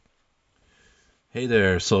Hey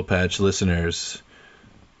there, Soul Patch listeners.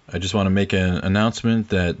 I just want to make an announcement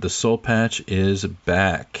that the Soul Patch is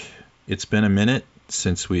back. It's been a minute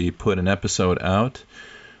since we put an episode out.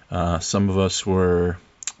 Some of us were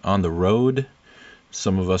on the road,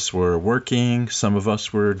 some of us were working, some of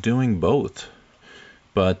us were doing both.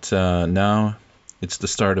 But now it's the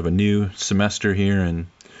start of a new semester here in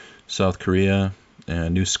South Korea, a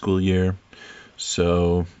new school year.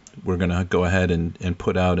 So we're going to go ahead and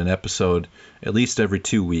put out an episode at least every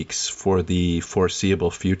 2 weeks for the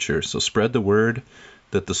foreseeable future. So spread the word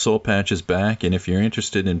that the Soul Patch is back. And if you're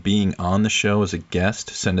interested in being on the show as a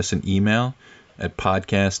guest, send us an email at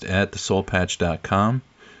podcast@thesoulpatch.com.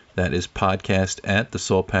 That is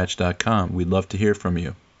podcast@thesoulpatch.com. We'd love to hear from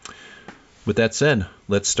you. With that said,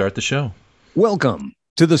 let's start the show. Welcome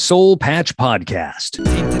to the Soul Patch Podcast.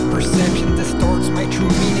 Tainted perception distorts my true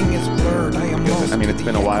meaning is blurred. I mean, it's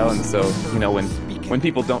been a while, and so, when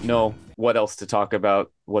people don't know what else to talk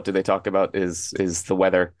about, what do they talk about is the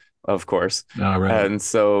weather, of course. All right. And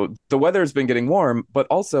so the weather's been getting warm, but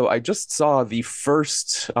also I just saw the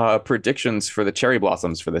first predictions for the cherry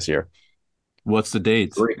blossoms for this year. What's the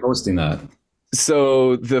date? Great hosting that.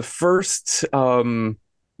 So the first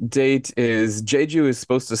date is Jeju is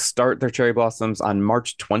supposed to start their cherry blossoms on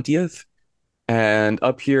March 20th. And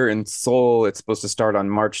up here in Seoul, it's supposed to start on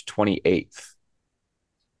March 28th.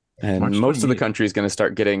 And March most of the 28th. country is going to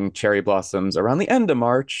start getting cherry blossoms around the end of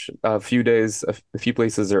March. A few days, a few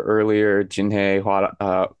places are earlier. Jinhae,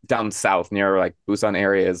 down south near like Busan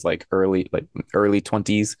area is like early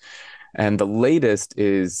 20s. And the latest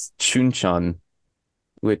is Chuncheon,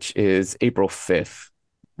 which is April 5th,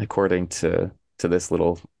 according to this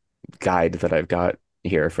little guide that I've got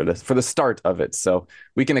here for the start of it. So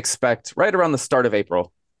we can expect right around the start of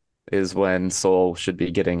April is when Seoul should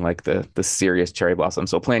be getting like the serious cherry blossom.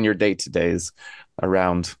 So plan your date days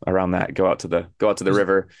around that. Go out to the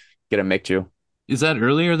river, get a mekju. Is that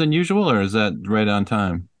earlier than usual, or is that right on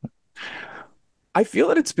time? I feel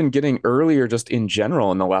that it's been getting earlier just in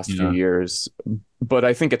general in the last few years, but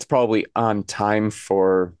I think it's probably on time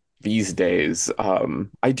for these days.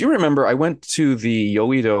 I do remember I went to the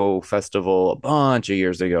Yoido festival a bunch of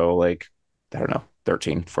years ago, like, I don't know,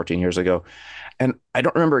 13, 14 years ago. And I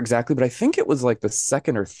don't remember exactly, but I think it was like the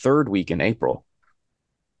second or third week in April.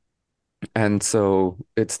 And so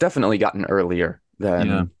it's definitely gotten earlier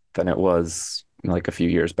than it was like a few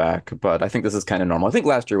years back. But I think this is kind of normal. I think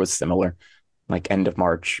last year was similar, like end of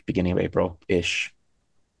March, beginning of April-ish.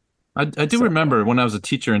 I do remember when I was a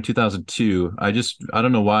teacher in 2002. I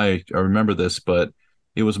don't know why I remember this, but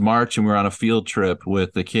it was March and we were on a field trip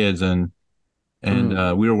with the kids and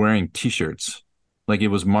we were wearing T-shirts. Like it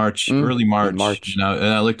was March, early March. And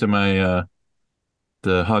I looked at my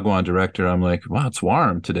the Hagwon director. I'm like, wow, it's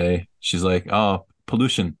warm today. She's like, oh,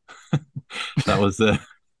 pollution. That was the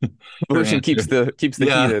pollution keeps the heat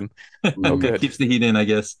in. Oh, good. Keeps the heat in, I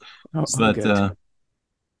guess. Oh, but good.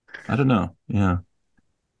 I don't know. Yeah.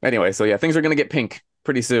 Anyway, so yeah, things are going to get pink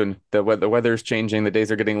pretty soon. The weather's changing. The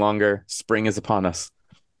days are getting longer. Spring is upon us.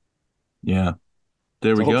 Yeah.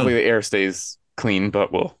 There we go. Hopefully the air stays clean,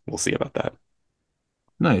 but we'll see about that.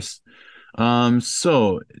 Nice.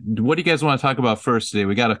 So what do you guys want to talk about first today?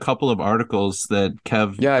 We got a couple of articles that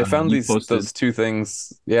Kev. Yeah, I found posted. those two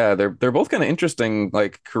things. Yeah, they're both kind of interesting,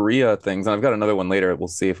 like Korea things. And I've got another one later. We'll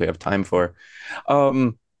see if we have time for.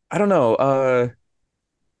 I don't know.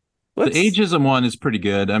 The ageism one is pretty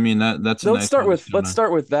good. I mean that's. Let's start with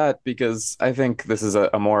that because I think this is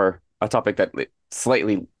a topic that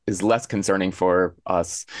slightly is less concerning for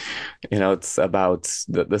us. It's about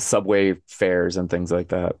the subway fares and things like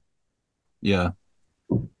that. Yeah.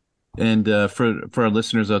 And for our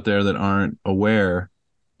listeners out there that aren't aware,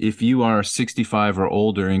 if you are 65 or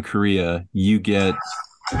older in Korea, you get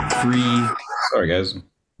free. Sorry, guys.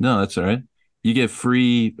 No, that's all right. You get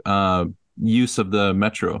free use of the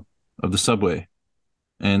metro, of the subway.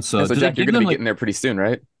 And so, Jack, you're going to be getting there pretty soon,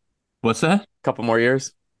 right? What's that? Couple more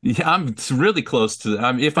years? Yeah, I'm really close to.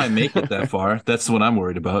 If I make it that far, that's what I'm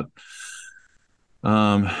worried about.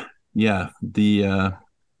 Yeah,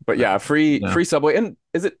 But yeah, free subway. And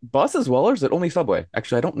is it bus as well, or is it only subway?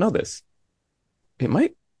 Actually, I don't know this. It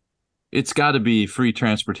might. It's got to be free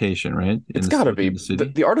transportation, right? It's got to be.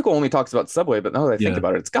 The article only talks about subway, but now that I think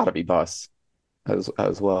about it, it's got to be bus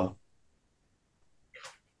as well.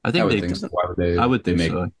 I think I would think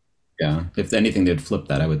so. Yeah, if anything, they'd flip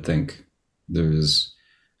that. I would think there's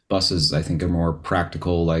buses. I think are more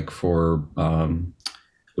practical, like for what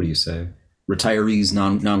do you say, retirees,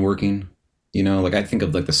 non-working. Like I think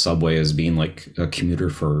of like the subway as being like a commuter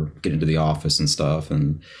for getting to the office and stuff,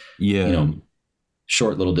 and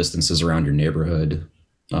short little distances around your neighborhood.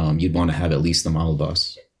 you'd want to have at least the model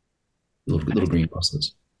bus, little green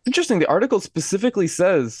buses. Interesting. The article specifically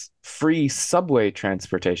says free subway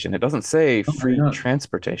transportation. It doesn't say Oh, why free not?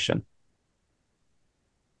 transportation.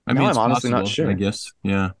 I Now mean, I'm it's honestly not possible, I sure. guess.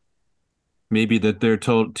 Yeah. Maybe that they're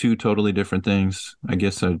two totally different things. I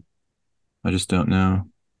guess I just don't know.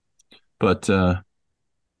 But I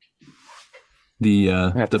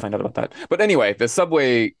have to the find out about that. But anyway, the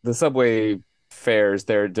subway fares,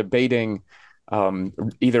 they're debating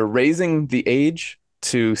either raising the age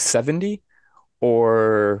to 70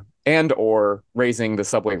 or raising the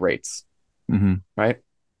subway rates, mhm. right?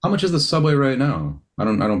 How much is the subway right now? I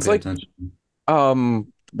don't It's pay like attention.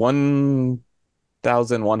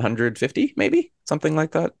 1,150 maybe, something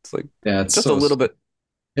like that. It's like Yeah, just a little bit.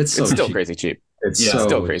 it's It's so still cheap. crazy cheap. It's It's Yeah. still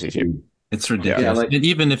so crazy cheap. cheap. It's Yeah. Yeah, ridiculous. like And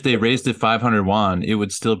even if they raised it 500 won, it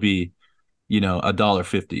would still be,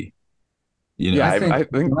 $1.50. Yeah, I I think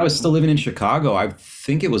think when I was still living in Chicago, I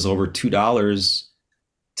think it was over $2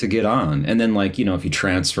 to get on. And then like, if you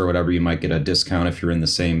transfer whatever, you might get a discount if you're in the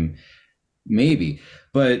same maybe.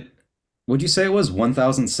 But would you say it was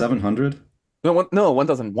 1,700? no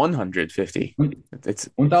 1,150. It's it's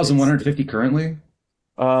 1,150 currently?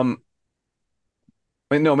 um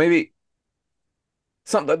wait, no, maybe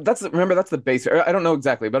some that's the base fare. I don't know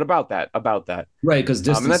exactly, but about that. Right, because And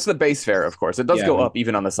that's distance, the base fare, of course. It does yeah. go up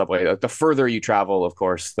even on the subway. Like the further you travel, of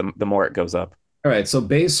course, the more it goes up. All right, so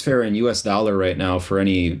base fare in US dollar right now for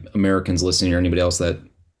any Americans listening or anybody else that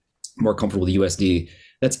more comfortable with USD,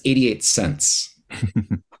 that's 88 cents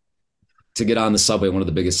to get on the subway, one of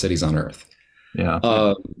the biggest cities on earth. Yeah.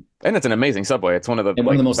 Uh, And it's an amazing subway. It's one of the and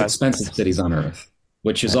one of the most best. expensive cities on earth,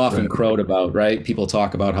 which is That's often right. crowed about, right? People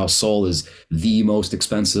talk about how Seoul is the most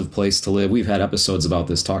expensive place to live. We've had episodes about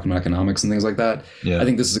this, talking about economics and things like that. Yeah. I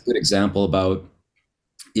think this is a good example about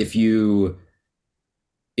if you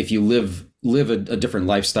live a different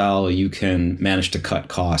lifestyle, you can manage to cut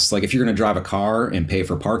costs. Like if you're going to drive a car and pay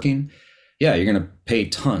for parking, yeah, you're going to pay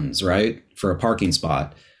tons, right, for a parking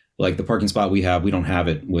spot. Like the parking spot we have, we don't have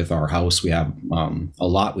it with our house. We have a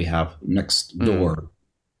lot we have next door.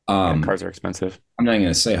 Yeah, cars are expensive. I'm not going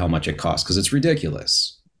to say how much it costs because it's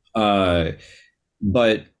ridiculous. But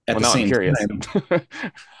at Well, the now I'm same curious.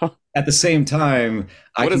 time,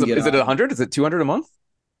 I What can is it? get Is it on. 100? Is it 200 a month?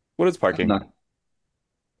 What is I'm parking? not,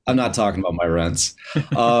 I'm not talking about my rents.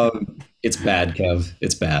 It's bad, Kev.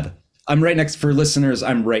 It's bad. For listeners,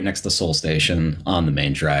 I'm right next to Seoul Station on the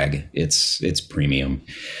main drag. It's premium.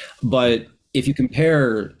 But if you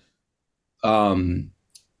compare um,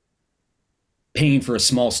 paying for a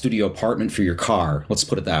small studio apartment for your car, let's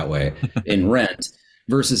put it that way, in rent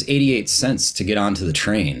versus 88 cents to get onto the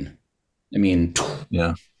train, I mean,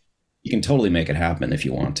 Yeah. you can totally make it happen if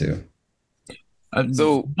you want to.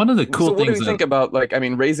 So, one of the cool so what do things we that think about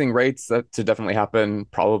raising rates? That to definitely happen,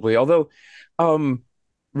 probably. Although, um,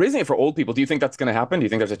 raising it for old people, do you think that's going to happen? Do you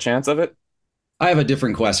think there's a chance of it? I have a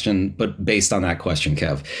different question, but based on that question,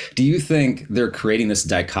 Kev, do you think they're creating this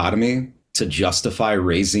dichotomy to justify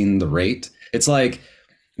raising the rate? It's like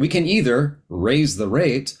we can either raise the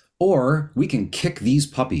rate or we can kick these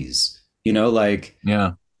puppies. yeah, You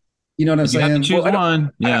know what I'm you have to saying? choose Well, I don't.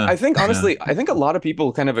 one. Yeah. I think Yeah. honestly, I think a lot of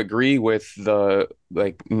people kind of agree with the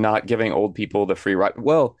not giving old people the free ride.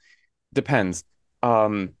 Well, depends.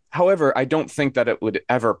 However, I don't think that it would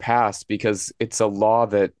ever pass because it's a law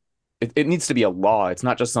that it needs to be a law. It's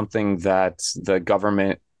not just something that the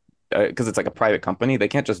government, because it's like a private company, they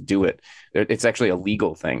can't just do it. It's actually a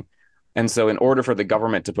legal thing. And so, in order for the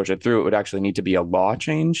government to push it through, it would actually need to be a law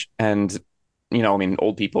change. And,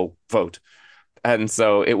 old people vote. And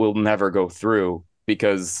so it will never go through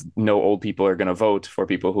because no old people are going to vote for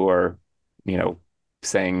people who are, you know,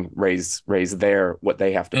 saying raise their what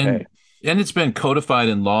they have to and pay. and it's been codified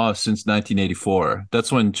in law since 1984.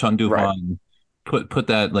 That's when Chun Right. Han put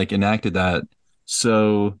that, like, enacted that.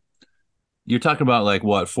 So you're talking about like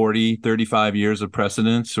what, 40, 35 years of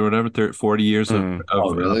precedence or whatever, 30, 40 years of Mm. of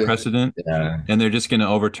Oh, really? precedent, Yeah. and they're just going to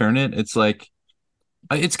overturn it. It's like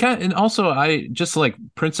it's kind of, and also I just like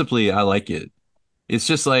principally I like it.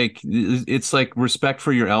 It's like respect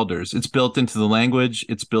for your elders. It's built into the language,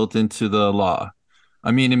 it's built into the law.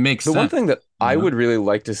 I mean, it makes The one sense, thing that you I know? would really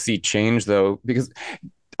like to see change though, because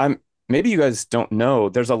I'm maybe you guys don't know,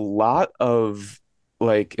 there's a lot of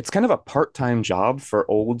it's kind of a part-time job for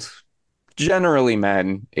old, generally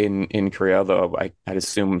men in Korea, though I'd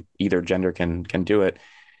assume either gender can do it,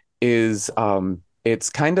 is it's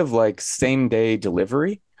kind of like same day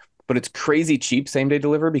delivery, but it's crazy cheap same day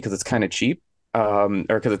delivery because it's kind of cheap. or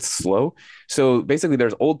because it's slow. So basically,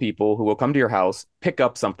 there's old people who will come to your house, pick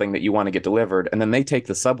up something that you want to get delivered, and then they take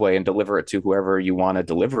the subway and deliver it to whoever you want to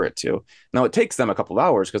deliver it to. Now, it takes them a couple of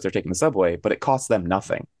hours because they're taking the subway, but it costs them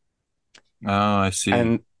nothing. Oh, I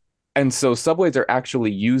see. And so subways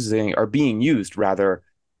are being used rather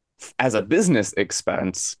as a business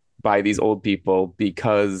expense by these old people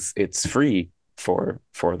because it's free for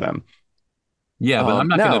them. Yeah, but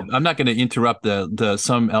Now, I'm not gonna interrupt the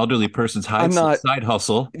some elderly person's I'm not side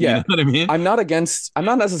hustle. You know yeah, what I mean? I'm not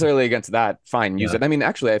necessarily against that. Fine, use Yeah. it. I mean,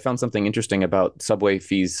 actually, I found something interesting about subway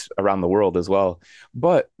fees around the world as well.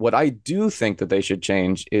 But what I do think that they should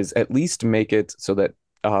change is at least make it so that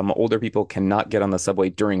older people cannot get on the subway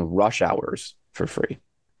during rush hours for free.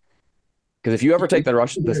 Because if you ever take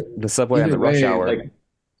the subway on Either the rush way, hour, like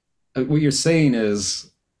what you're saying is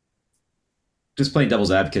just playing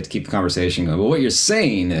devil's advocate to keep the conversation going. But what you're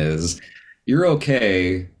saying is you're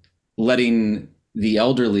okay letting the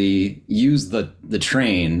elderly use the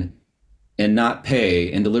train and not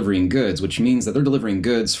pay and delivering goods, which means that they're delivering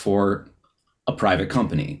goods for a private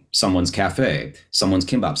company, someone's cafe, someone's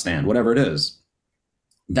kimbap stand, whatever it is.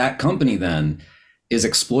 That company then is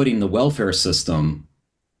exploiting the welfare system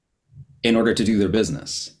in order to do their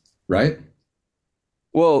business, right?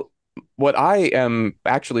 well, what I am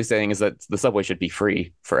actually saying is that the subway should be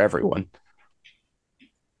free for everyone.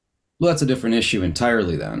 Well, that's a different issue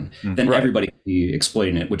entirely then. Mm. Then Right. everybody can be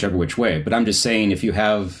exploiting it whichever which way. But I'm just saying if you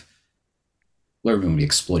have well, everyone would be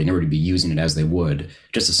exploiting, everybody would be using it as they would,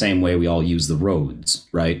 just the same way we all use the roads,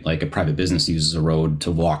 right? Like a private business uses a road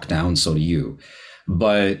to walk down, so do you.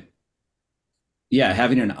 But yeah,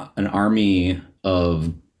 having an army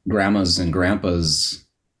of grandmas and grandpas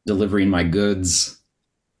delivering my goods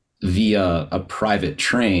via a private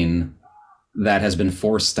train that has been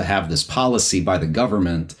forced to have this policy by the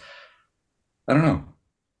government, I don't know.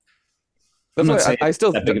 I'm That's not why saying I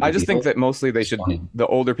still that big of I a just think deal. that mostly It's funny. the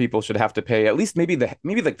older people should have to pay at least maybe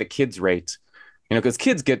like the kids rate, because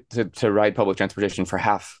kids get to ride public transportation for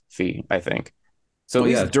half fee, I think. So Oh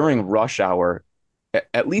yeah, at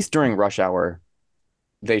least during rush hour,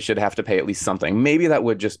 they should have to pay at least something. Maybe that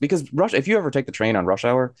would just because if you ever take the train on rush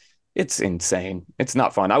hour, it's insane. It's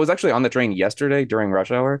not fun. I was actually on the train yesterday during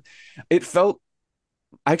rush hour. It felt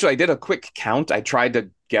Actually, I did a quick count. I tried to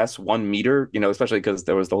guess 1 meter, especially because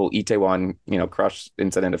there was the whole Itaewon, crush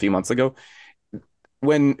incident a few months ago.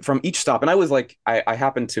 When from each stop, and I was like, I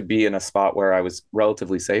happened to be in a spot where I was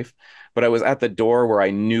relatively safe, but I was at the door where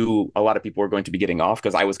I knew a lot of people were going to be getting off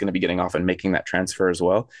because I was going to be getting off and making that transfer as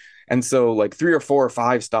well. And so, like 3 or 4 or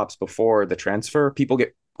 5 stops before the transfer, people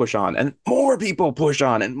get push on, and more people push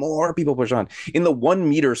on, and more people push on. In the 1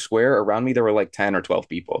 meter square around me, there were like 10 or 12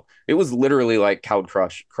 people. It was literally like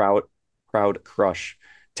crowd crush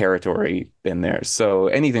territory in there. So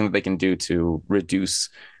anything that they can do to reduce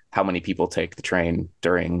how many people take the train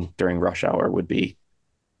during rush hour would be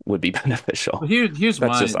beneficial. Well, here's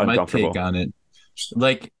That's just my take uncomfortable. on it.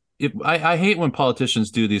 Like, I hate when politicians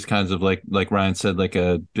do these kinds of like Ryan said,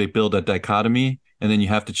 they build a dichotomy and then you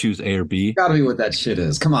have to choose A or B. gotta be what that shit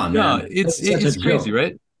is. Come on, No, man. That's such a it's crazy, joke.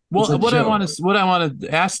 right? It's a Well, joke. what I want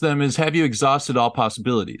to ask them is, have you exhausted all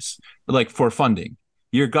possibilities, like for funding?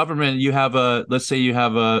 Your government, you have let's say you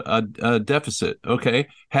have a deficit. Okay,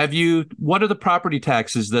 what are the property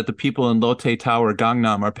taxes that the people in Lotte Tower,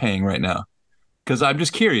 Gangnam are paying right now? Because I'm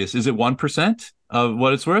just curious, is it 1% of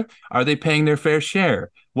what it's worth? Are they paying their fair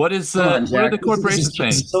share? Come on, What are the Jack. This is corporations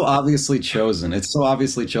paying? just so obviously chosen. It's so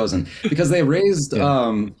obviously chosen because they raised Yeah.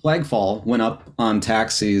 flagfall went up on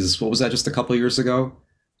taxis. What was that? Just a couple of years ago.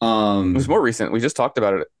 It was more recent. We just talked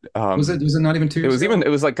about it. Was it not even 2 years ago? It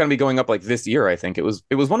was like going to be going up like this year. I think it was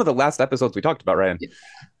one of the last episodes we talked about, Ryan.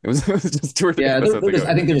 It was just 2 or 3 Yeah, episodes they're just,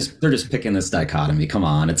 ago. I think they're just picking this dichotomy. Come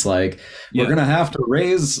on, it's like we're Yeah. gonna have to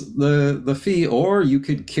raise the fee, or you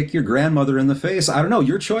could kick your grandmother in the face. I don't know.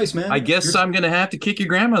 Your choice, man. I guess I'm gonna have to kick your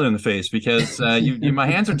grandmother in the face because my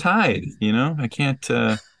hands are tied. I can't.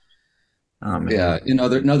 Oh man. Yeah. In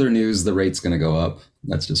other news, the rate's gonna go up.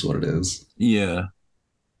 That's just what it is. Yeah.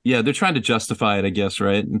 Yeah, they're trying to justify it, I guess,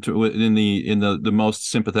 right? In the most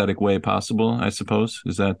sympathetic way possible, I suppose.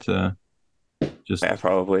 Is that just Yeah,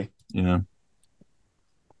 probably. you know?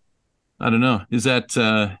 I don't know. Is that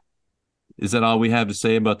all we have to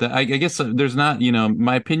say about that? I guess there's not.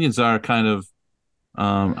 My opinions are kind of.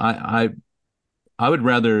 I would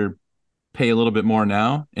rather pay a little bit more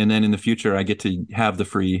now, and then in the future, I get to have the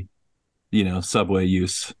free, subway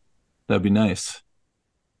use. That'd be nice.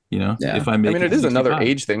 Yeah. If I I make mean, it it is another 65.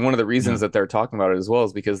 age thing. One of the Yeah. reasons that they're talking about it as well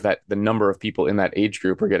is because that the number of people in that age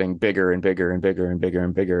group are getting bigger and bigger and bigger and bigger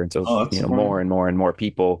and bigger until Oh, that's the more point. and more and more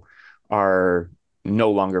people are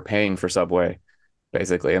no longer paying for subway,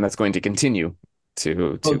 basically, and that's going to continue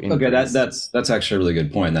to Okay, increase. that's actually a really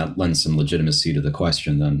good point. That lends some legitimacy to the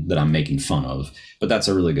question then that I'm making fun of. But that's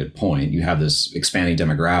a really good point. You have this expanding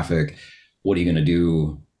demographic. What are you going to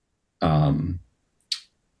do?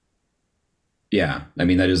 Yeah, I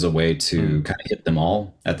mean that is a way to kind of hit them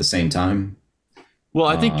all at the same time. Well,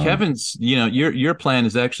 I think Um, Kevin's, your plan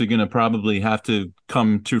is actually going to probably have to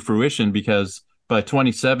come to fruition because by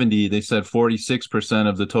 2070, they said 46%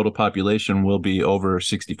 of the total population will be over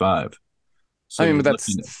 65. So I mean, you're but that's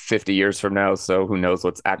looking at, 50 years from now, so who knows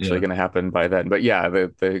what's actually yeah. going to happen by then. But yeah,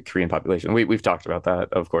 the Korean population, we've talked about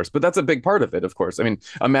that, of course. But that's a big part of it, of course. I mean,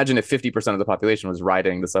 imagine if 50% of the population was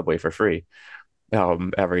riding the subway for free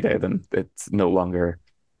every day, then it's no longer.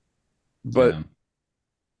 But yeah.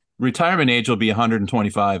 Retirement age will be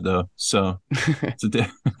 125 though. So it's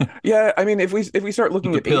yeah, I mean, if we start with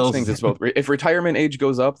looking the at age pills. things, it's both. If retirement age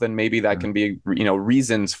goes up, then maybe that can be,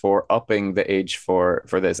 reasons for upping the age for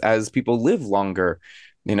this as people live longer.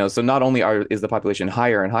 So not only is the population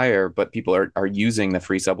higher and higher, but people are using the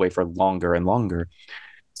free subway for longer and longer.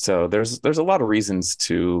 So there's a lot of reasons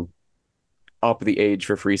to up the age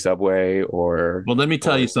for free subway Well, let me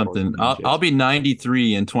tell you or something. manage I'll it. be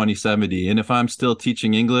 93 in 2070, and if I'm still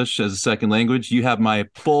teaching English as a second language, you have my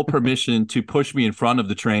full permission to push me in front of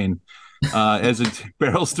the train as it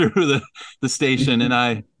barrels through the station,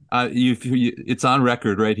 and it's on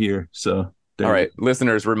record right here. So there All you right,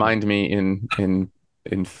 listeners, remind me in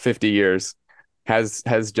 50 years, has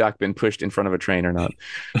Jack been pushed in front of a train or not?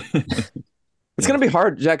 go. It's Yeah. gonna be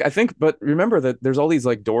hard, Jack. I think, but remember that there's all these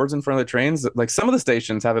like doors in front of the trains. Like some of the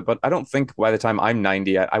stations have it, but I don't think by the time I'm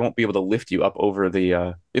 90, I won't be able to lift you up over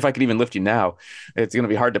the. If I could even lift you now, it's gonna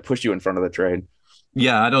be hard to push you in front of the train.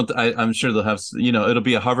 Yeah, I don't. I'm sure they'll have. It'll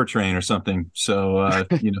be a hover train or something. So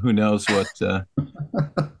who knows what?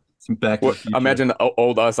 Some Back to the What? Future. Imagine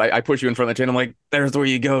old us. I push you in front of the train. I'm like, "There's where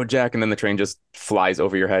you go, Jack," and then the train just flies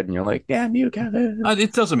over your head, and you're like, "Damn you, Kevin."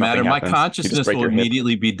 It doesn't matter. Nothing My happens. You just consciousness break will your hip.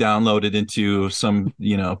 immediately be downloaded into some,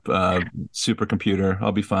 supercomputer.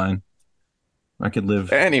 I'll be fine. I could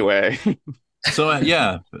live. Anyway, So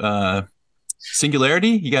yeah, singularity.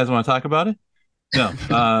 You guys want to talk about it? No.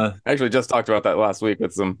 I actually just talked about that last week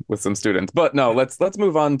with some students. But no, let's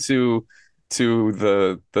move on to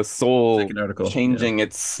the Seoul Second article. Yeah. changing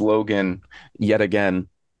its slogan yet again.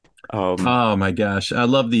 Oh my gosh, I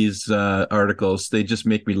love these articles. They just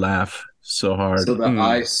make me laugh so So hard. the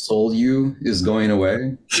I.Seoul.U is going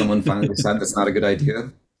away. Someone finally decided that's not a good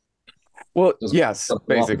idea. Well, Doesn't yes, doesn't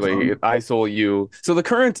roll off the basically, tongue. I.Seoul.U. So the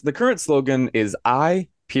current slogan is I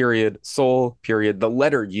period Seoul period the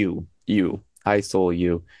letter U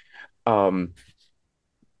I.Seoul.U. Um,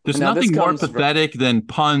 There's now this nothing more comes from. pathetic than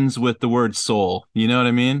puns with the word soul. You know what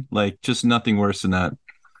I mean? Like just nothing worse than that.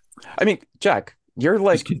 I mean, Jack, you're Just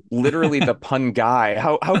like kidding. literally the pun guy.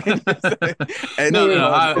 How can you say No, any no,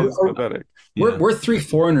 no. pun is pathetic? We're Yeah. we're three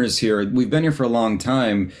foreigners here. We've been here for a long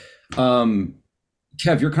time. Um,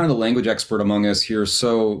 Kev, you're kind of the language expert among us here.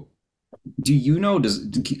 So, do you know?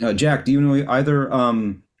 Jack? Do you know either?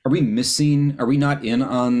 Are we missing? Are we not in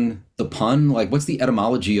on the pun? Like, what's the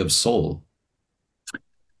etymology of soul?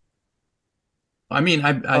 I mean,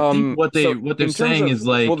 I think So what they're in terms saying of, is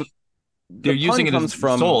well, like the they're using pun it as comes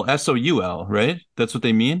from. soul, Soul, right? That's what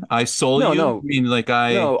they mean. I soul No, you. I no, mean, like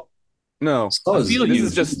no, no. Soul I is feel This you.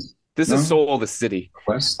 is just this is no Seoul, the city.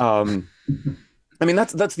 quest. Um, I mean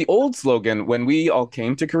that's the old slogan when we all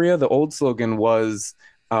came to Korea. The old slogan was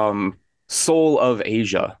Soul of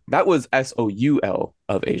Asia. That was Soul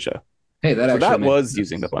of Asia. Hey, that So actually that makes was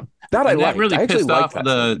using the sense. pun. That I And that liked. really I actually liked that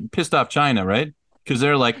slogan. pissed off China, right? Because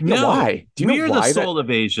they're like, Yeah, no, why? Do you know we're the why that? soul of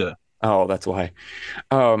Asia. Oh, that's why.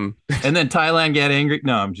 Um, And then Thailand get angry.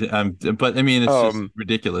 No, but I mean, it's just um,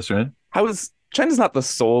 ridiculous, right? how is China's not the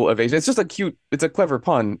soul of Asia? It's just it's a clever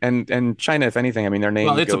pun. And China, if anything, I mean, their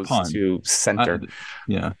Well, name it's a goes pun. to I, center.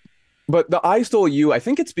 yeah. But the I stole you, I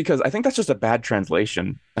think it's because I think that's just a bad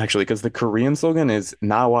translation, actually, because the Korean slogan is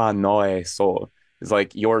Nawa Noe Soul. It's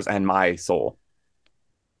like yours and my soul,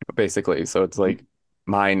 basically. So it's like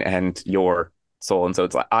mine and your soul. And so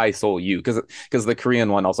it's like I soul you, because the Korean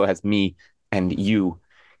one also has me and you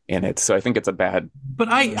in it. So I think it's a bad But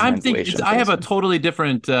I'm thinking translation I for have this a one. totally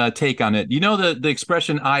different take on it. You know the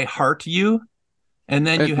expression "I heart you," and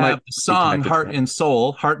then you It have might the be song connected to "Heart that. and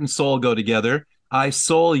Soul." Heart and soul go together. I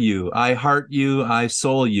soul you. I heart you. I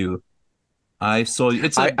soul you. I soul you. I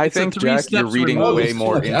It's a think, three Jack, you're steps reading Oh, removed. way it's too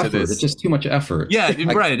more much into effort. It's this. just too much effort. Yeah,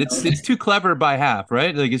 I right. It's too clever by half,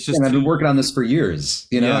 right? Like it's just I've too. been working on this for years.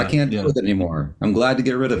 I Yeah, can't deal yeah, with it anymore. I'm glad to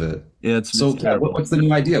get rid of it. yeah. It's So, Kat, terrible. what's the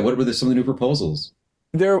new idea? What were some of the new proposals?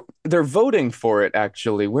 They're voting for it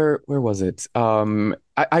actually. Where was it?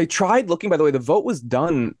 I tried looking, by the way, the vote was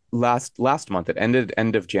done last month. It ended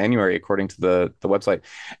end of January according to the website.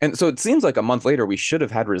 And so it seems like a month later we should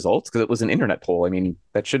have had results because it was an internet poll. I mean,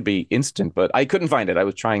 that should be instant, but I couldn't find it. I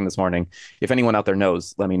was trying this morning. If anyone out there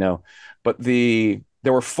knows, let me know. But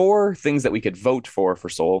there were four things that we could vote for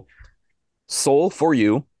Seoul. Seoul for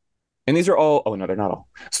You, and these are all, oh no, they're not all.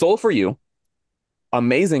 Seoul for You,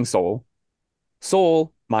 Amazing Soul,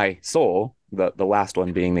 Soul, My Soul, the last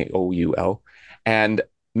one being the OUL, and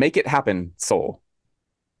Make It Happen Soul.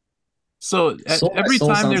 So Soul My every Soul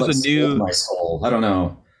time sounds there's like a Soul new My Soul. I don't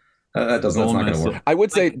know. That doesn't. That's Soul not My going to Soul, work. I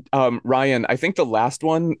would like say, Ryan, I think the last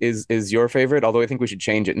one is your favorite, although I think we should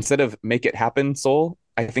change it. Instead of Make It Happen Soul,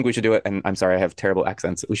 I think we should do it, and I'm sorry, I have terrible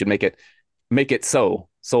accents. We should make it soul,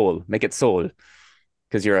 make it soul,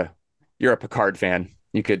 because you're a Picard fan.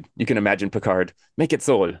 You can imagine Picard. Make it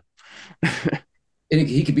soul. And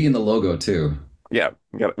he could be in the logo too. Yeah,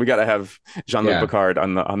 we gotta have Jean-Luc Yeah, Picard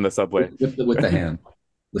on the subway. with the hand,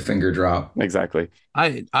 the finger drop. Exactly.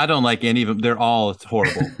 I don't like any of them. They're all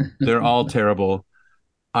horrible. They're all terrible.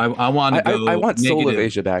 I want to I go want Soul of negative.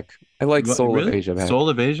 Asia back. I like Soul of Really? Asia back. Soul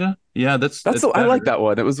of Asia? Yeah, That's that's so I like better. that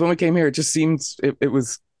one. It was when we came here. It just seemed it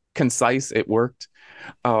was concise. It worked.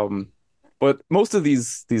 Um, but most of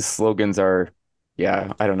these slogans are,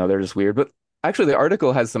 yeah, I don't know. They're just weird. But actually, the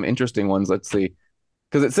article has some interesting ones. Let's see,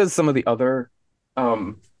 because it says some of the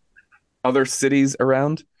um other cities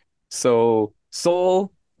around. So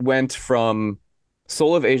Seoul went from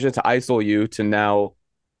Soul of Asia to I.Seoul.U to now.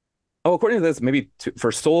 Oh, according to this, maybe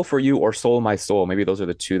for Soul for You or Soul My Soul. Maybe those are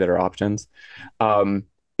the two that are options. Um,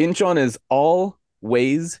 Incheon is all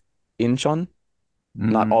ways Incheon,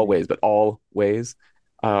 not Mm. always, but all ways.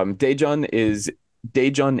 Daejeon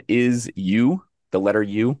is you, the letter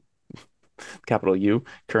U, capital U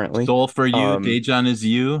currently. Soul for you, Um, Daejeon is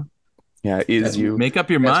you. yeah, is That's you. Make up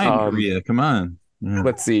your that's mind, Um, Korea. Come on. Yeah.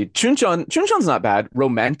 let's see. Chuncheon's not bad.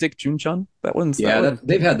 Romantic Chuncheon. That yeah. one.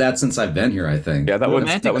 They've had that since I've been here. I think Yeah, that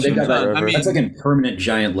Romantic one's they've been got that. Chuncheon. I forever. That's like mean, in permanent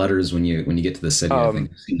giant letters when you get to the city. I think Um,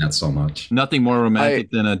 I've seen that so much. nothing more I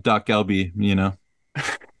romantic than a duck LB,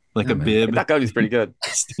 like Yeah, a man. bib. that guy was pretty good.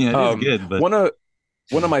 Yeah, it is Um, good, but one of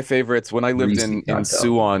one of my favorites when I lived Greasy in duck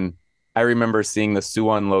Suwon, I remember seeing the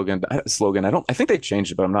Suwon slogan. I think they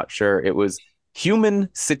changed it, but I'm not sure. It was Human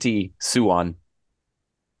City Suwon.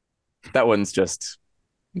 That one's just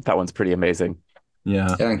that one's pretty amazing.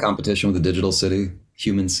 yeah. Yeah, in competition with the digital city,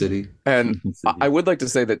 human city. And I would like to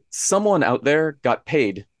say that someone out there got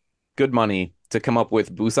paid good money to come up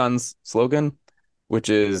with Busan's slogan, which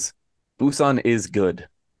is Busan is good.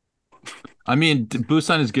 I mean,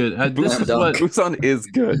 Busan is good. Slam dunk. Busan is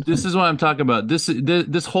good. This is what I'm talking about. This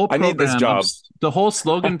whole I need this program job. the whole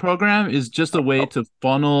slogan program is just a way to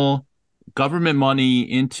funnel government money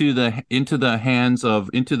into the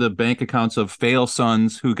bank accounts of fail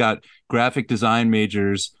sons who got graphic design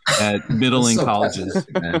majors at That's middling so colleges.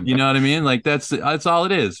 pessimistic, man. You know what I mean? Like that's all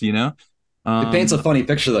it is. It paints a Um, funny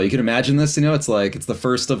picture though. You can imagine this, it's like it's the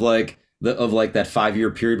first of like that 5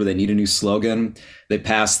 year period where they need a new slogan. They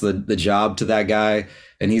pass the job to that guy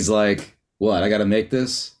and he's like, "What? I got to make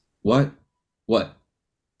this? What? What?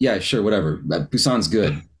 Yeah, sure, whatever. Busan's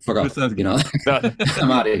good. Fuck off." Busan's good. Done.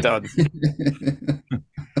 I'm out of here. Done.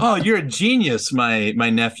 oh, you're a genius, my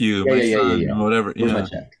nephew, Yeah, my yeah, yeah, son, yeah, yeah. whatever. Where's my Yeah.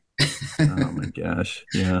 check? Oh my gosh.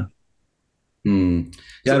 Yeah. Hmm.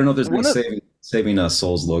 Yeah, I don't know if there's one no of saving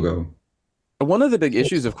Soul's logo. one of the big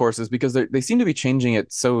issues, of course, is because they seem to be changing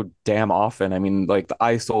it so damn often. I mean, like the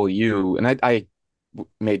I.Seoul.U, and I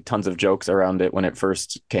made tons of jokes around it when it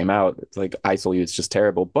first came out. It's like I.Seoul.U, it's just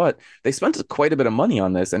terrible. But they spent quite a bit of money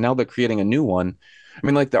on this, and now they're creating a new one. I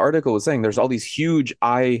mean, like the article was saying, there's all these huge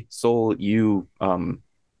I.Seoul.U,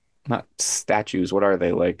 not statues. What are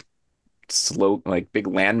they like? Like big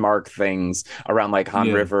landmark things around like Han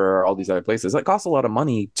Yeah. River or all these other places. It costs a lot of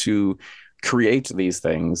money to create these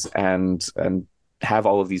things and have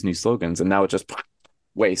all of these new slogans, and now it's just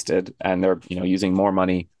wasted. And they're using more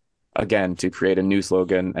money again to create a new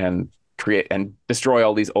slogan and create and destroy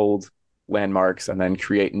all these old landmarks and then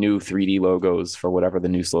create new 3D logos for whatever the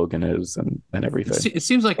new slogan is and everything. It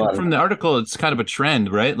seems like from the article, it's kind of a trend,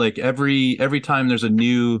 right? Like every time there's a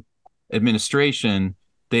new administration,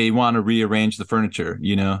 they want to rearrange the furniture,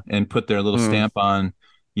 and put their little stamp on,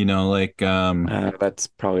 like That's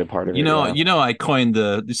probably a part of it. I coined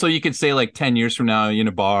so you could say like 10 years from now in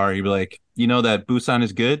a bar, you'd be like, that Busan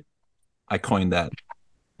is good. I coined that.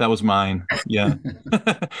 That was mine. Yeah.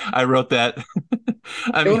 I wrote that.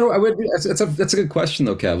 I mean, That's a good question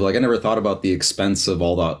though, Kev. Like I never thought about the expense of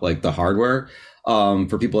all the like the hardware.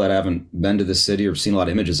 For people that haven't been to the city or seen a lot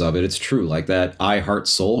of images of it, it's true. Like that, I heart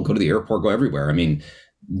Seoul. Go to the airport. Go everywhere. I mean,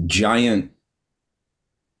 giant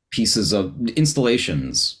pieces of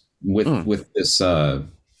installations with this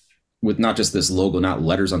with not just this logo, not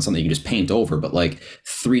letters on something you can just paint over, but like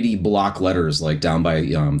 3D block letters, like down by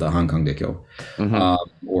the Hong Kong Daekyo,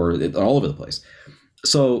 all over the place.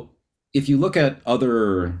 So if you look at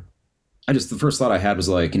other, the first thought I had was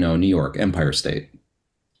like, New York, Empire State,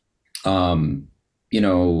 you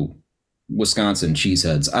know, Wisconsin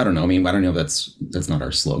cheeseheads. I don't know. I mean, I don't know if that's not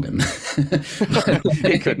our slogan.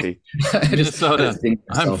 It could be. Minnesota.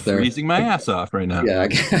 I'm freezing my ass off right now. Yeah, I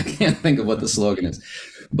can't think of what the slogan is.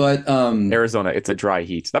 But Arizona, it's a dry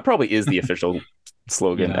heat. That probably is the official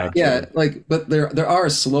slogan. Yeah, but there are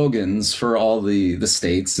slogans for all the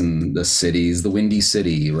states and the cities. The Windy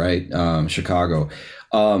City, right? Chicago.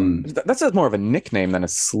 That's more of a nickname than a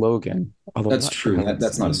slogan. That's true.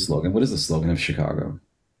 That's not a slogan. What is the slogan of Chicago?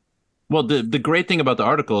 Well, the great thing about the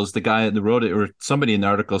article is the guy that wrote it, or somebody in the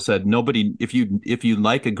article said, nobody, if you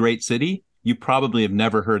like a great city, you probably have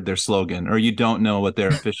never heard their slogan, or you don't know what their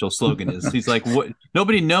official slogan is. He's like, what?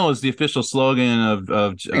 Nobody knows the official slogan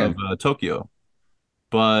of Tokyo,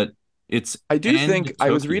 but it's. I do think Tokyo. I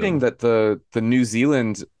was reading that the New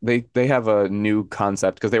Zealand they have a new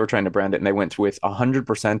concept because they were trying to brand it, and they went with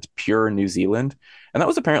 100% pure New Zealand, and that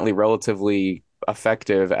was apparently relatively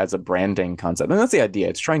effective as a branding concept. And that's the idea.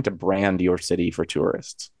 It's trying to brand your city for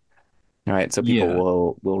tourists. All right. So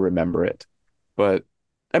people will remember it. But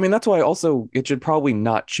I mean, that's why also it should probably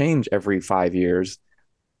not change every 5 years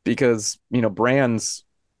because, brands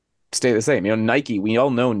stay the same. Nike, we all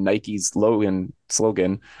know Nike's slogan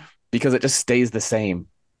because it just stays the same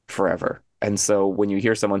forever. And so when you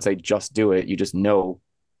hear someone say, just do it, you just know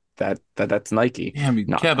that's Nike. Yeah, I mean,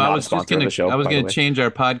 Kev, I was gonna change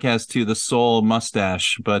our podcast to the Soul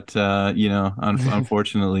Mustache, but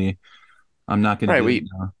unfortunately, I'm not gonna. Right,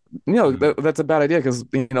 that's a bad idea because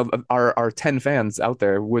our 10 fans out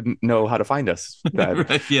there wouldn't know how to find us.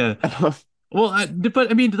 Right, yeah. Well,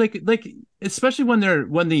 but I mean, like especially when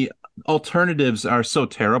the alternatives are so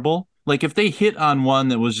terrible. Like if they hit on one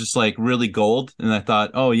that was just like really gold, and I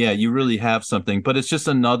thought, oh yeah, you really have something, but it's just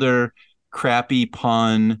another crappy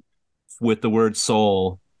pun with the word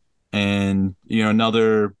soul, and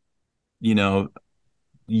another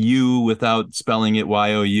you without spelling it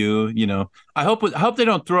YOU. I hope they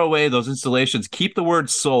don't throw away those installations. Keep the word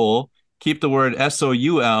soul, keep the word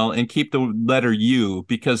SOUL, and keep the letter U,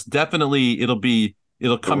 because definitely it'll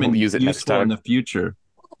come in use it next time in the future.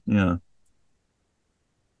 Yeah.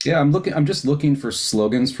 Yeah, I'm just looking for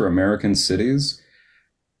slogans for American cities,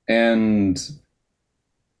 and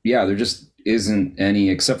yeah, there just isn't any,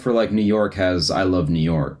 except for like New York has I love New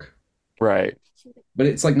York. Right. But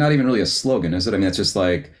it's like not even really a slogan, is it? I mean, it's just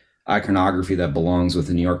like iconography that belongs with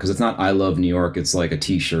New York, because it's not I love New York, it's like a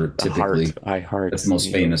t-shirt typically. I heart. That's the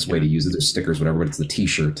most famous way to use it. There's stickers, whatever, but it's the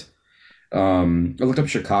t-shirt. I looked up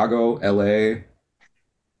Chicago, LA.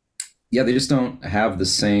 Yeah, they just don't have the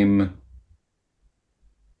same.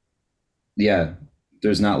 Yeah,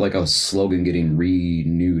 there's not like a slogan getting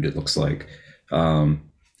renewed, it looks like.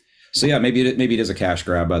 So yeah, maybe it is a cash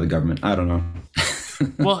grab by the government. I don't know.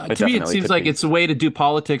 Well, to me, it seems like it's a way to do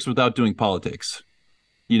politics without doing politics.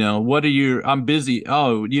 I'm busy.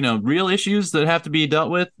 Oh, real issues that have to be dealt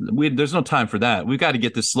with. There's no time for that. We've got to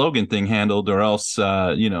get this slogan thing handled, or else,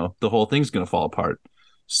 the whole thing's going to fall apart.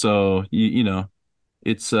 So,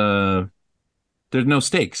 it's there's no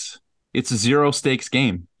stakes. It's a zero stakes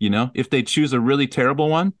game. If they choose a really terrible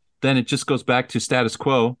one, then it just goes back to status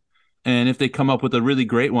quo. And if they come up with a really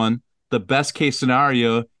great one, the best case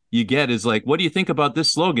scenario you get is like, what do you think about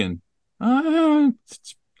this slogan?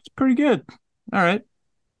 It's pretty good. All right.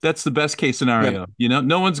 That's the best case scenario. Yeah.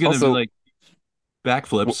 No one's going to be like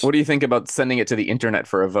backflips. What do you think about sending it to the internet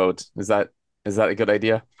for a vote? Is that a good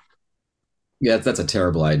idea? Yeah, that's a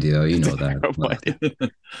terrible idea. You know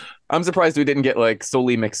that. I'm surprised we didn't get like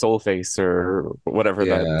Soli McSoulface or whatever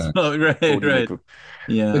that. Oh, right.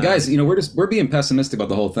 Yeah. But guys, we're being pessimistic about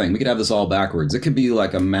the whole thing. We could have this all backwards. It could be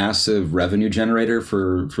like a massive revenue generator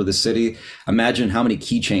for the city. Imagine how many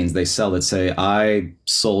keychains they sell that say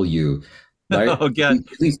I.Seoul.U. Right? Oh God.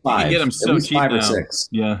 At least 5. You get them so cheap 5 or now. 6.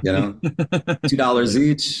 Yeah. $2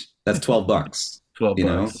 each. That's $12.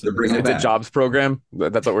 $12. They're bringing it It's back. a jobs program.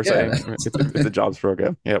 That's what we're saying. It's a jobs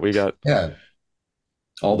program. Yeah, we got. Yeah.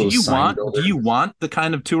 All those. Do you want the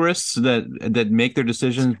kind of tourists that make their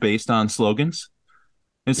decisions based on slogans?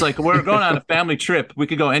 It's like, we're going on a family trip. We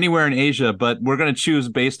could go anywhere in Asia, but we're going to choose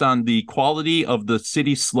based on the quality of the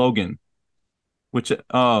city slogan, which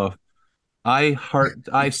I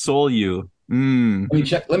Seoul.U. Mm.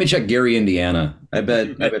 Let me check Gary, Indiana. I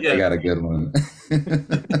bet they Yeah. got a good one.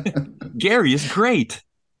 Gary is great.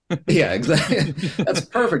 Yeah, exactly. That's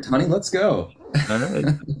perfect, honey. Let's go. All right.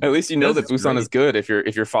 At least you know that That's Busan is great. good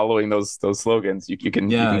if you're following those slogans. You Yeah,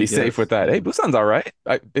 can I be safe guess. with that. Yeah. Hey, Busan's all right.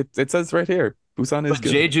 It says right here, Busan is But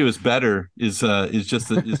good. Jeju is better. Is just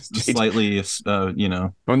slightly Well,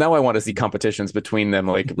 now I want to see competitions between them,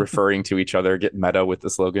 like referring to each other, get meta with the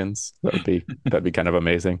slogans. That'd be kind of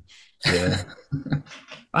amazing. yeah.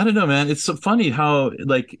 I don't know, man. It's so funny how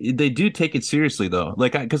like they do take it seriously though.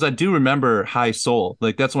 Like because I do remember I.Seoul.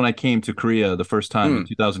 Like that's when I came to Korea the first time in Mm.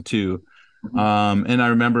 2002. And I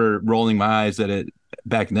remember rolling my eyes at it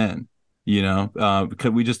back then.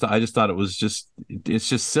 Because I just thought it's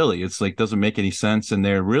just silly. It's like doesn't make any sense, and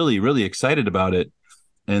they're really really excited about it.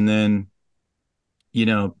 And then you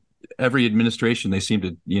know every administration they seem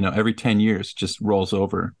to every 10 years just rolls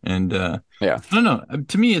over and Yeah. I don't know.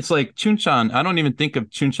 To me it's like Chunchan. I don't even think of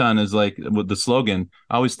Chunchan as like with the slogan.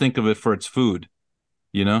 I always think of it for its food,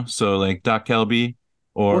 so like Dak Kelby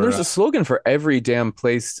Well, or there's a slogan for every damn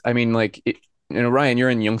place. I mean, Ryan, you're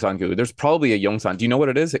in Yongsan-gu. There's probably a Yongsan. Do you know what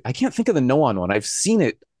it is? I can't think of the Noan one. I've seen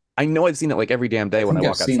it. I know I've seen it like every damn day I when I think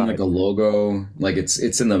I've walk seen like outside. a logo. Like it's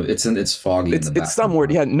foggy in the It's some word.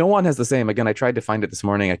 background. Yeah, no one has the same. Again, I tried to find it this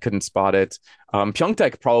morning. I couldn't spot it.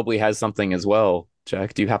 Pyeongtaek probably has something as well.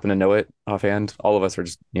 Jack, do you happen to know it offhand? All of us are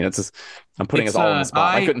just, it's just, I'm putting us it's all on the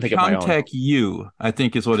spot. I couldn't think of my own. I.Seoul.U, I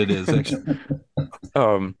think is what it is actually.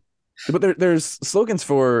 Um, but there's slogans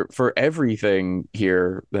for everything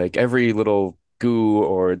here. Like every little gu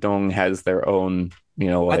or dong has their own,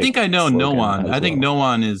 I think I know no slogan one. as I think well. no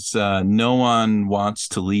one is no one wants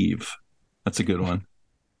to leave. That's a good one.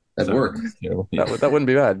 That'd Sorry, work. that's terrible. Yeah. That wouldn't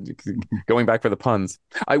be bad. Going back for the puns,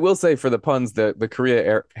 I will say for the puns, the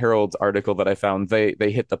Korea Herald's article that I found, they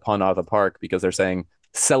hit the pun out of the park because they're saying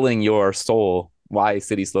selling your soul. Why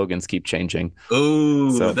city slogans keep changing.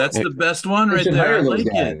 Oh, So that's the best one We right should there. I hire those like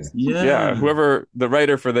it. guys. Yeah. yeah, whoever the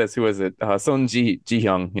writer for this, who is it? Son Ji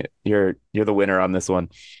Hyung, you're the winner on this one.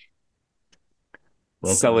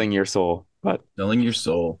 Well done. Selling your soul, but Selling your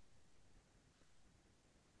soul.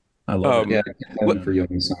 I love it. Yeah, um, let, for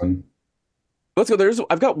Young Son. let's go.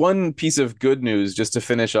 I've got one piece of good news just to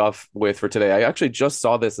finish off with for today. I actually just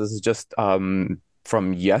saw this. This is just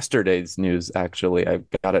from yesterday's news. Actually, I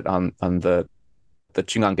got it on the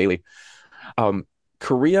Chungang Daily. Um,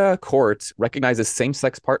 Korea court recognizes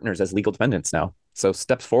same-sex partners as legal dependents now. So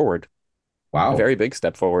steps forward, a Wow. very big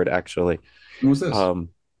step forward, actually. When was this?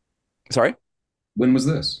 Sorry, When was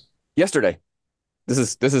this? yesterday.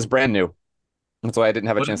 This is brand new. That's why I didn't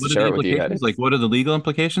have a chance to What are the share it with you yet. implications? Like, what are the legal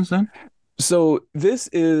implications then? So this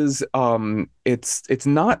is it's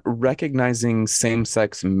not recognizing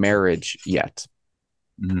same-sex marriage yet,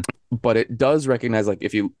 Mhm. but it does recognize, like,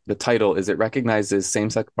 the title is, it recognizes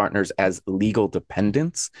same-sex partners as legal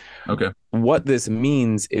dependents. Okay. What this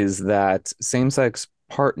means is that same-sex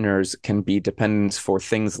partners can be dependents for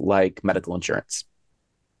things like medical insurance,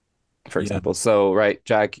 for Yeah. example. So, right,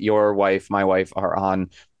 Jack, your wife, my wife are on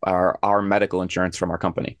our medical insurance from our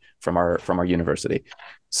company, from our university.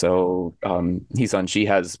 So, she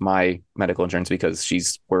has my medical insurance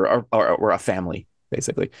because we're a family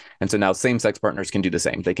basically. And so now same-sex partners can do the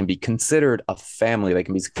same. They can be considered a family. They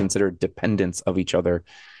can be considered dependents of each other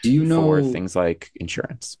Do you for know things like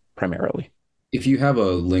insurance, primarily. if you have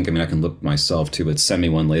a link? I mean, I can look myself too, but send me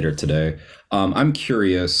one later today. I'm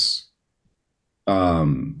curious.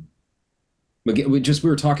 We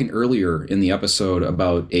were talking earlier in the episode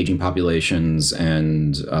about aging populations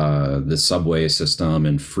and the subway system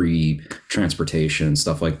and free transportation and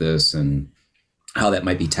stuff like this, and how that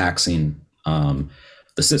might be taxing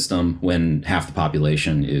the system when half the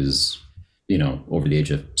population is, over the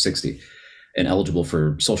age of 60 and eligible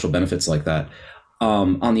for social benefits like that.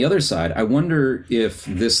 On the other side, I wonder if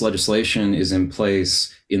this legislation is in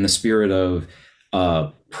place in the spirit of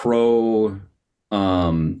pro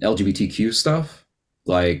LGBTQ stuff,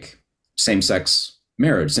 like same-sex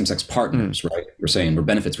marriage, same-sex partners, right? We're saying we're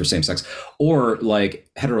benefits for same-sex, or like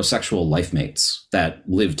heterosexual life mates that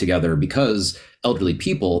live together, because elderly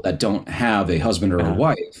people that don't have a husband or a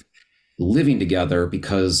wife living together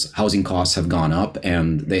because housing costs have gone up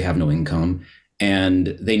and they have no income and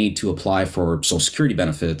they need to apply for Social Security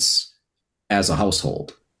benefits as a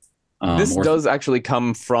household. This does actually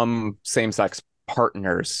come from same-sex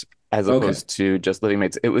partners as opposed to just living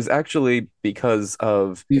mates. It was actually because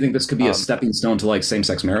of. Do you think this could be a stepping stone to like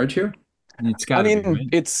same-sex marriage here? It's got to be, right?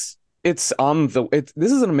 It's on the.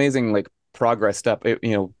 This is an amazing like progress step.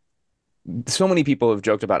 so many people have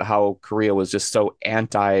joked about how Korea was just so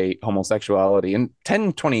anti-homosexuality. And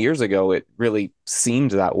 10, 20 years ago, it really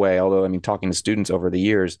seemed that way. Although, I mean, talking to students over the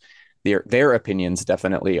years, their opinions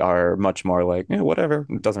definitely are much more like, whatever,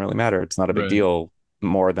 it doesn't really matter. It's not a big Right. deal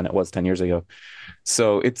more than it was 10 years ago.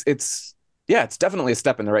 So yeah, it's definitely a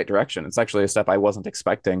step in the right direction. It's actually a step I wasn't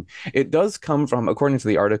expecting. It does come from, according to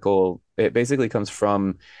the article, it basically comes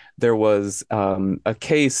from there was a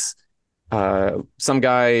case. Some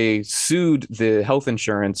guy sued the health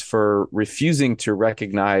insurance for refusing to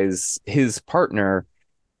recognize his partner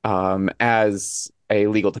as a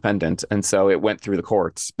legal dependent. And so it went through the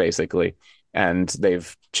courts, basically. And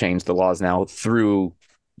they've changed the laws now through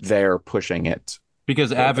their pushing it.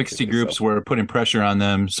 Because advocacy groups were putting pressure on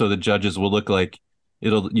them, so the judges will look like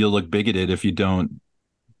you'll look bigoted if you don't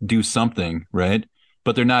do something, right?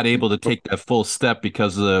 But they're not able to take that full step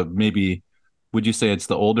because of maybe, would you say it's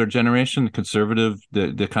the older generation, the conservative,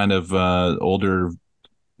 the kind of older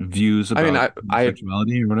views I mean, about I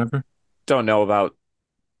sexuality or whatever? don't know about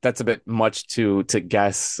that's a bit much to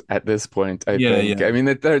guess at this point. I Yeah, think. yeah. I mean,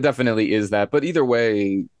 there definitely is that, but either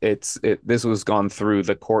way, this was gone through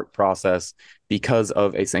the court process because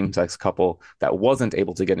of a same-sex couple that wasn't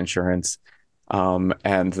able to get insurance,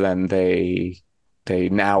 and then they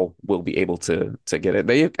now will be able to get it.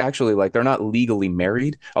 They actually like they're not legally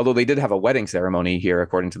married, although they did have a wedding ceremony here,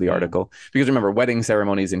 according to the article. Because remember, wedding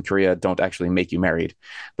ceremonies in Korea don't actually make you married.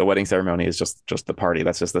 The wedding ceremony is just the party.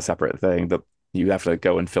 That's just a separate thing. You have to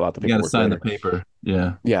go and fill out the You got to paperwork sign the later. paper.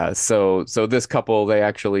 Yeah. Yeah, so this couple, they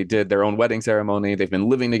actually did their own wedding ceremony. They've been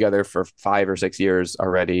living together for 5 or 6 years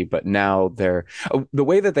already, but now the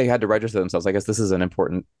way that they had to register themselves. I guess this is an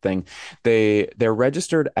important thing. They're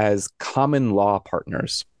registered as common law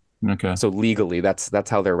partners. Okay. So legally, that's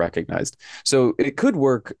how they're recognized. So it could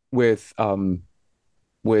work with Hetero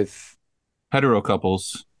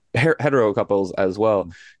couples. hetero couples as well.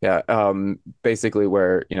 Yeah. Basically,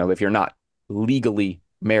 where if you're not legally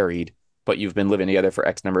married, but you've been living together for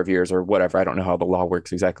X number of years or whatever. I don't know how the law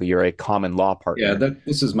works exactly. You're a common law Yeah, partner.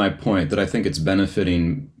 this is my point, that I think it's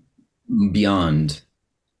benefiting beyond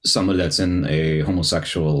somebody that's in a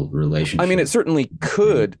homosexual relationship. I mean, it certainly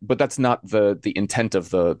could, but that's not the intent of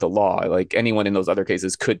the law. Like anyone in those other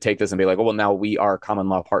cases could take this and be like, oh, well, now we are common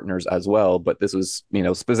law partners as well. But this was,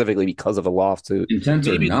 specifically because of a lawsuit. Intent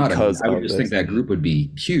or Maybe not, because I would of just this. think that group would be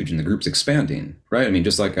huge, and the group's expanding, right? I mean,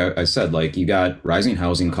 just like I said, like you got rising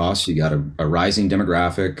housing costs, you got a rising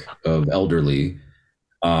demographic of elderly,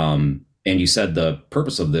 and you said the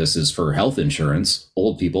purpose of this is for health insurance,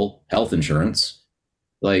 old people, health insurance.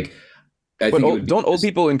 Like, I But think it would don't old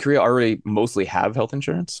people in Korea already mostly have health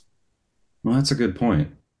insurance? Well, that's a good point.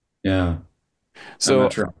 Yeah, I'm So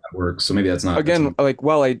not sure how that works. So maybe that's not again, like,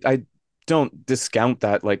 while I don't discount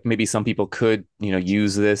that, like maybe some people could,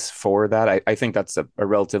 use this for that. I think that's a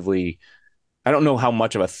relatively, I don't know how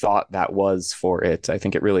much of a thought that was for it. I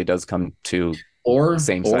think it really does come to same or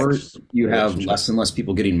sex you have relationships. less and less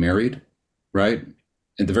people getting married, right?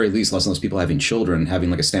 At the very least, less and less people having children,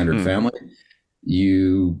 having like a standard family.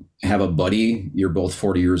 You have a buddy, you're both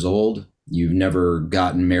 40 years old, you've never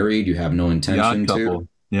gotten married, you have no intention to.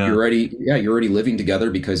 Yeah. You're already living together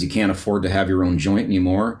because you can't afford to have your own joint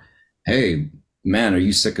anymore. Hey, man, are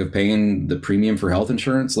you sick of paying the premium for health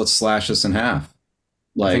insurance? Let's slash this in half.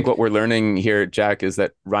 I think Like, what we're learning here, Jack, is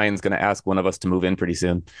that Ryan's going to ask one of us to move in pretty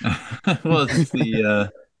soon. Well, it's the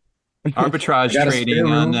arbitrage got a trading spare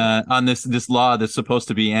room. on this law that's supposed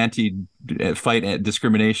to be anti-fight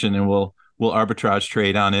discrimination, and we'll arbitrage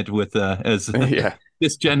trade on it with as Yeah.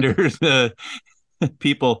 cisgendered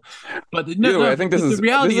people. But Either way, I think this the is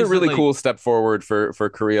reality a is that, really like, cool step forward for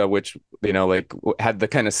Korea, which like had the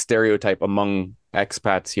kind of stereotype among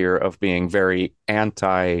expats here of being very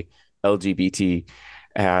anti-LGBT,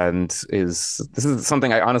 and this is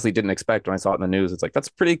something I honestly didn't expect when I saw it in the news. It's like that's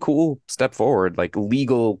a pretty cool step forward, like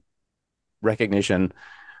legal recognition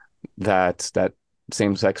that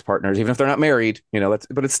same-sex partners, even if they're not married,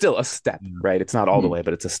 but it's still a step, right? It's not all the way,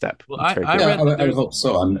 but it's a step. Well, It's very I cool. read I would hope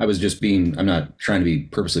so. I'm not trying to be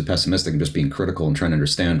purposely pessimistic. I'm just being critical and trying to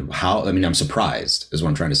understand how. I mean, I'm surprised, is what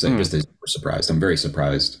I'm trying to say. Just as we're surprised. I'm very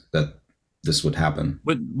surprised that this would happen.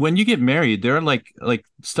 But when you get married, there are like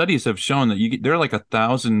studies have shown that there are like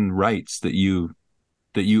 1,000 rights that you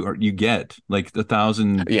get, like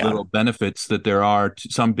 1,000 Yeah. little benefits that there are,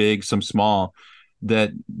 some big, some small,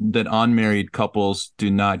 that unmarried couples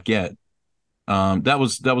do not get. That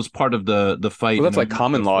was part of the fight. Well, that's why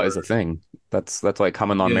common law is a thing. That's why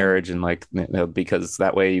common law marriage, and like, because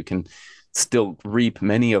that way you can still reap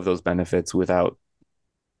many of those benefits without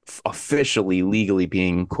officially legally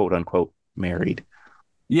being quote unquote married.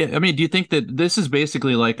 Yeah, I mean, do you think that this is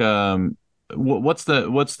basically like what's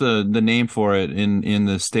the name for it in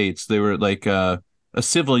the States? They were like a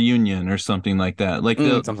civil union or something like that. Like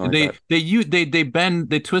Something like that.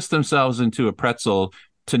 they twist themselves into a pretzel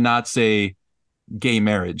to not say gay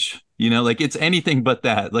marriage. Like it's anything but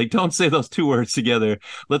that. Like don't say those two words together.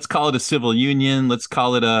 Let's call it a civil union. Let's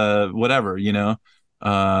call it a whatever. But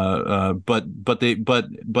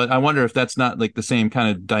I wonder if that's not like the same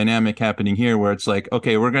kind of dynamic happening here where it's like,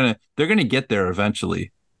 okay, they're gonna get there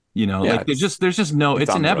eventually. Yeah, Like there's just no, it's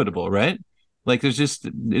it's on the road. inevitable, right? Like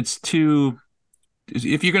it's too,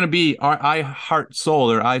 if you're gonna be I heart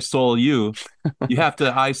soul or I.Seoul.U, you have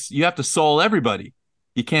to soul everybody.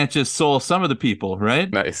 You can't just soul some of the people,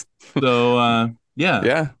 right? Nice. So yeah,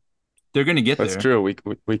 Yeah, they're gonna get that's there. true.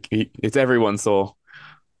 It's everyone's soul.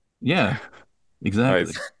 Yeah,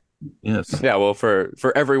 exactly. Nice. Yes. Yeah, well, for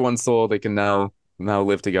everyone's soul, they can now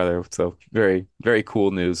live together. So very, very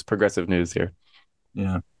cool news, progressive news here.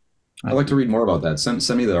 Yeah. I'd like to read more about that. Send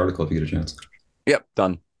me the article if you get a chance. Yep,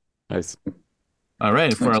 done. Nice. All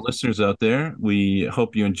right. For our Thanks. listeners out there, we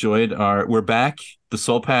hope you enjoyed we're back. The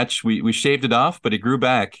soul patch, we shaved it off, but it grew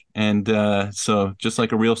back. And so just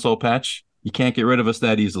like a real soul patch, you can't get rid of us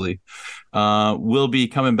that easily. We'll be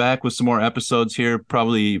coming back with some more episodes here,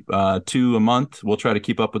 probably 2 a month. We'll try to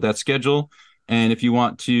keep up with that schedule. And if you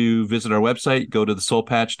want to visit our website, go to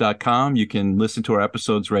thesoulpatch.com. You can listen to our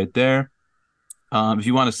episodes right there. If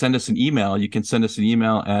you want to send us an email, you can send us an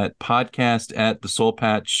email at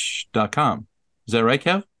podcast@thesoulpatch.com. Is that right,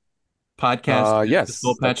 Kev? Podcast at Yes,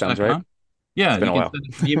 that sounds right. thesoulpatch.com. Yeah, It's been you a can while.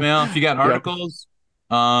 send us an email if you got Yep. articles.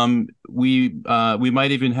 We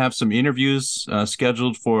might even have some interviews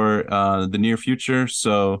scheduled for the near future,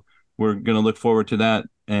 so we're going to look forward to that.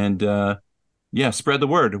 And yeah, spread the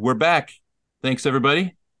word. We're back. Thanks,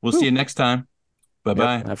 everybody. We'll see Woo. you next time. Bye Yep.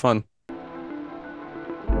 bye. Have fun.